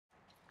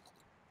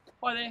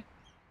Hi there,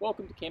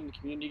 welcome to Camden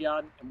Community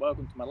Garden and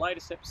welcome to my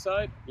latest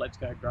episode of Let's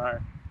Go Grow.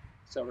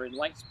 So we're in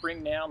late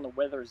spring now and the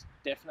weather has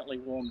definitely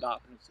warmed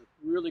up and it's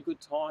a really good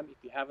time, if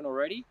you haven't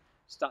already,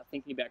 to start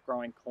thinking about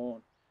growing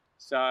corn.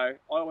 So I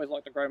always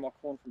like to grow my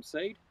corn from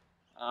seed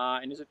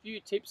and there's a few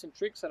tips and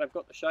tricks that I've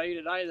got to show you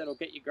today that'll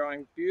get you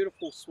growing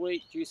beautiful,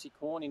 sweet, juicy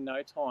corn in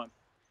no time.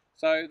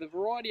 So the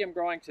variety I'm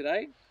growing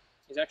today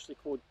is actually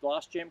called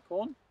glass gem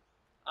corn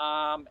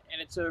and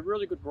it's a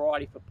really good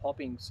variety for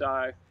popping.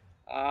 So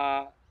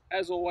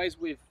as always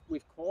with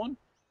corn,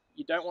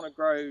 you don't want to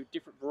grow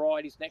different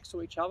varieties next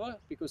to each other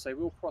because they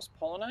will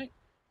cross-pollinate.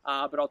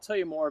 But I'll tell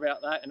you more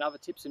about that and other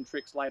tips and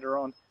tricks later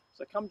on.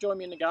 So come join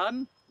me in the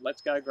garden.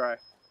 Let's go grow.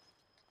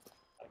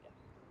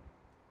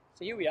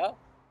 So here we are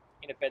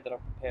in a bed that I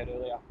prepared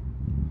earlier.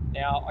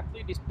 Now I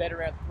cleared this bed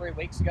around 3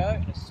 weeks ago,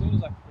 and as soon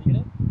as I cleared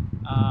it,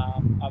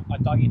 I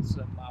dug in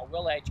some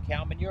well-aged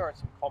cow manure and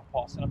some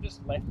compost, and I've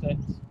just left it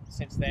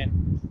since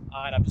then,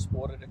 and I've just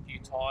watered it a few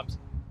times.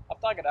 I've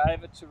dug it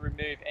over to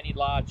remove any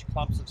large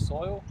clumps of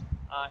soil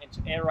and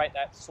to aerate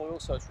that soil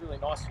so it's really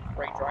nice and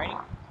free draining.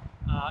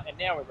 And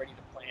now we're ready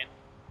to plant.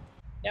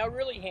 Now a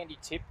really handy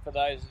tip for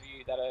those of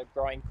you that are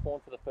growing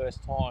corn for the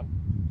first time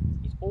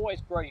is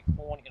always grow your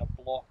corn in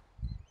a block.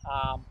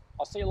 I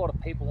see a lot of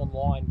people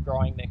online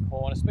growing their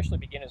corn, especially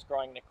beginners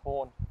growing their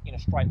corn in a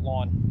straight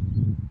line.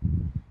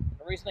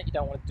 The reason that you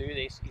don't want to do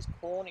this is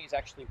corn is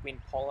actually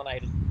wind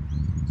pollinated.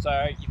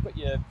 So you've got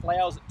your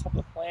flowers at the top of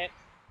the plant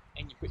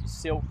and you've got your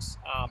silks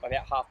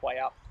about halfway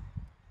up.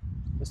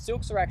 The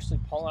silks are actually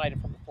pollinated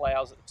from the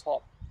flowers at the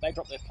top. They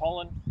drop their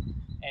pollen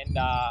and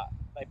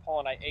they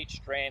pollinate. Each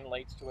strand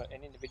leads to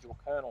an individual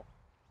kernel.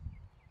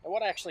 Now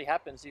what actually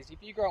happens is if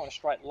you grow in a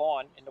straight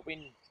line and the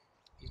wind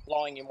is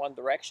blowing in one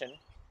direction,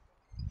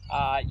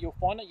 you'll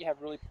find that you have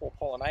really poor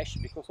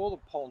pollination because all the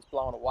pollen's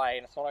blown away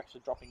and it's not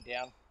actually dropping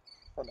down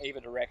from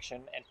either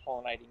direction and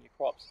pollinating your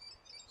crops.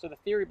 So the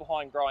theory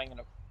behind growing in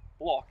a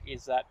block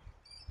is that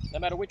no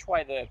matter which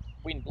way the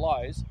wind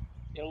blows,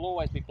 it'll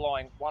always be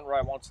blowing one row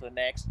onto the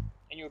next,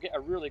 and you'll get a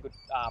really good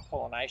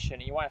pollination,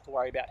 and you won't have to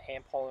worry about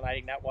hand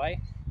pollinating that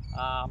way.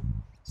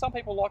 Some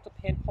people like to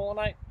hand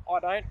pollinate. I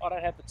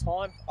don't have the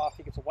time. I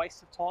think it's a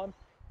waste of time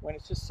when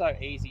it's just so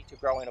easy to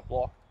grow in a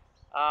block.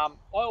 I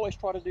always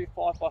try to do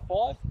 5 by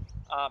 5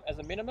 as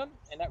a minimum,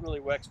 and that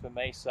really works for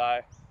me. So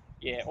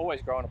yeah,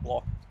 always grow in a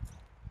block.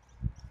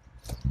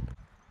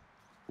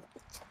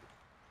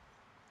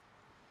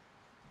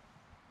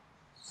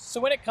 So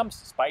when it comes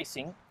to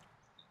spacing,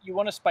 you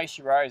want to space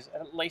your rows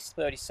at least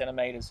 30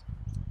 centimeters.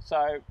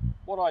 So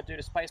what I do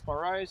to space my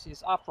rows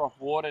is after I've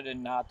watered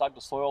and dug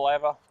the soil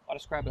over, I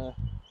just grab a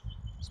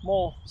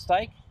small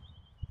stake,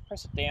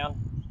 press it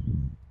down,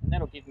 and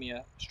that'll give me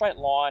a straight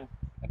line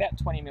about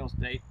 20 mils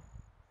deep.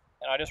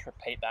 And I just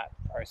repeat that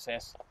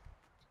process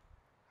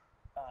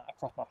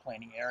across my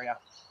planting area.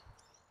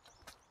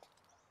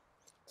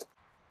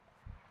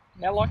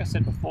 Now, like I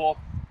said before,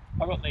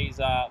 I've got these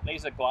are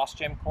glass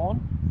gem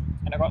corn,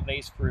 and I got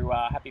these through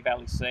Happy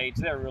Valley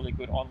Seeds. They're a really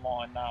good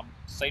online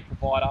seed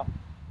provider,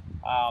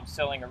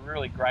 selling a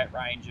really great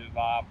range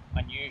of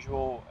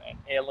unusual and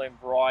heirloom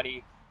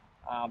variety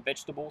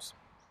vegetables.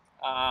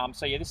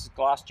 So yeah, this is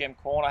glass gem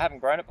corn. I haven't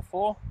grown it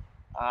before,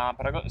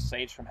 but I got the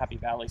seeds from Happy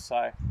Valley.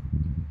 So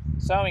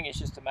sowing is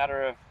just a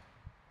matter of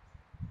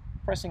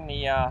pressing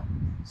the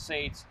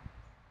seeds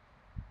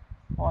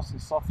nice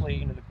and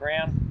softly into the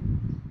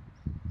ground.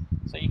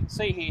 So you can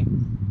see here,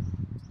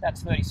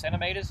 that's 30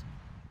 centimeters.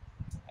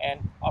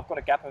 And I've got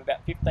a gap of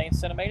about 15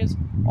 centimeters.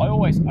 I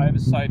always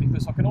oversow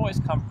because I can always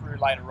come through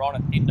later on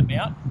and thin them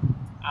out.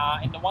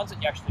 And the ones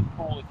that you actually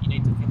pull, if you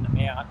need to thin them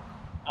out,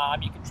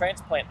 you can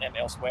transplant them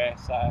elsewhere.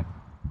 So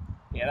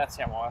yeah, that's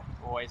how I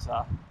always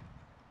sow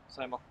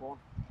my corn.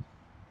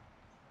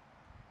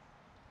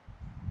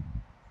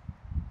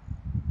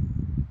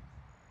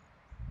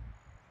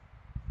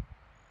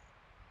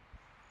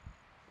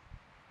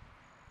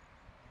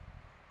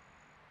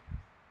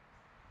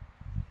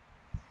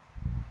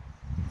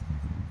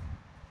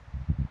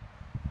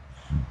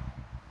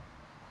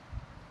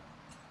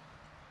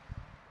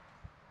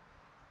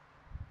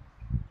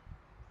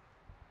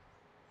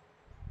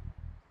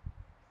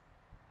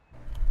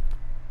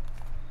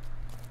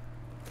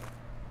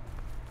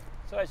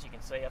 So as you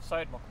can see, I've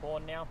sowed my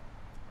corn now,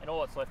 and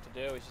all it's left to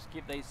do is just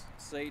give these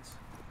seeds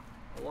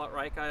a light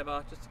rake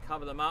over just to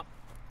cover them up.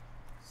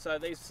 So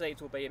these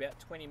seeds will be about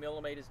 20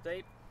 millimeters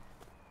deep,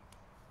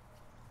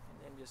 and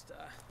then just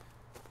pat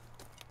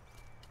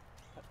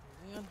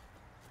them down.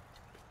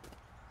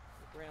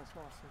 The ground's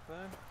nice and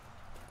firm,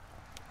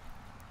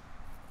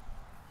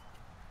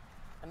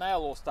 and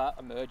they'll all start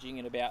emerging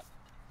in about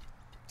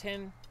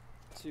 10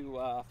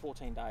 to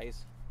 14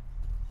 days.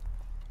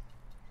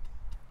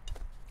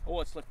 All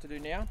it's left to do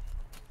now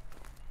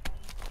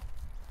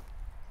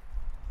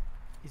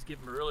is give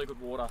them a really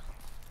good water.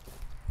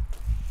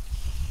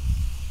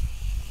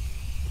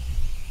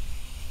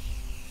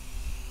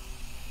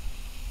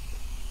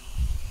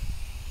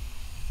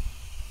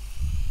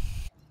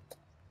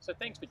 So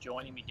thanks for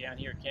joining me down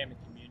here at Camden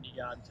Community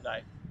Garden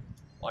today.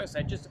 Like I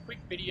said, just a quick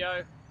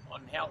video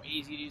on how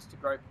easy it is to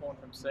grow corn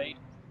from seed.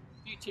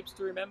 A few tips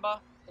to remember: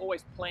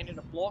 always plant in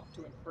a block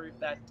to improve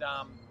that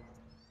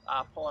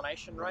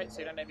pollination rate, so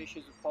you don't have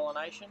issues with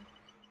pollination.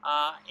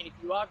 And if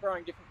you are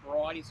growing different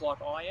varieties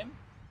like I am,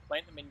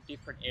 plant them in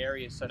different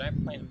areas, so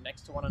don't plant them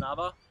next to one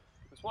another,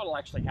 because what will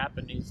actually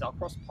happen is they'll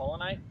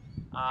cross-pollinate,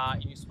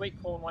 and your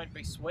sweet corn won't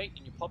be sweet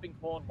and your popping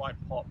corn won't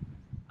pop.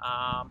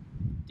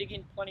 Dig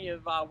in plenty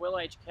of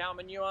well-aged cow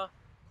manure.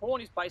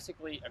 Corn is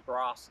basically a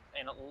grass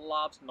and it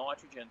loves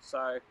nitrogen,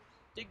 so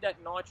dig that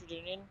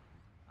nitrogen in.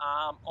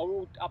 I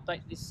will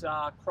update this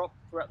crop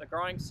throughout the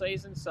growing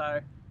season, so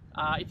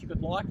if you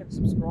could like and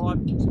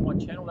subscribe to my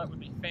channel, that would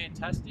be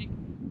fantastic.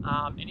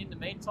 And in the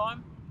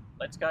meantime,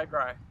 let's go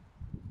grow.